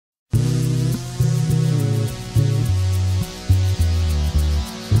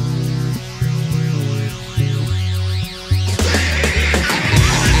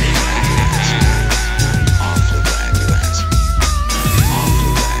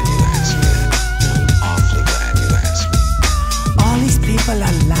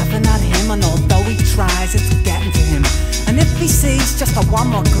Mr.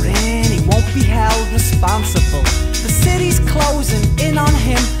 One More Grin, he won't be held responsible. The city's closing in on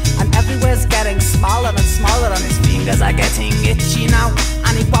him, and everywhere's getting smaller and smaller, and his fingers are getting itchy now,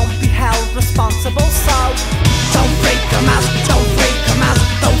 and he won't be held responsible. So don't freak him out, don't freak him out,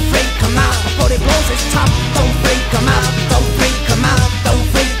 don't freak him out before he blows his top. Don't freak him out, don't freak him out, don't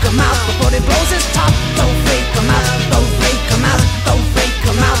freak him out before he blows his top. Don't freak him out, don't freak him out, don't freak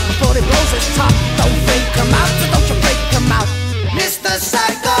him out before he blows his top. Don't freak him out, so don't you freak him out. Mr.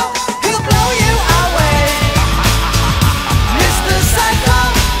 Psycho, he'll blow you away. Mr. Psycho,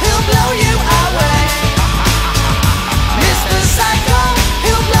 he'll blow you away. Mr. Psycho,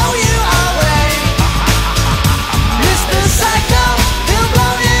 he'll blow you away. Mr. Psycho, he'll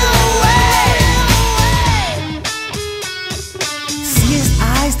blow you away. See his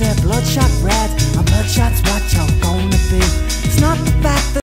eyes, they're bloodshot red, and bloodshot's what you're gonna be. It's not the fact that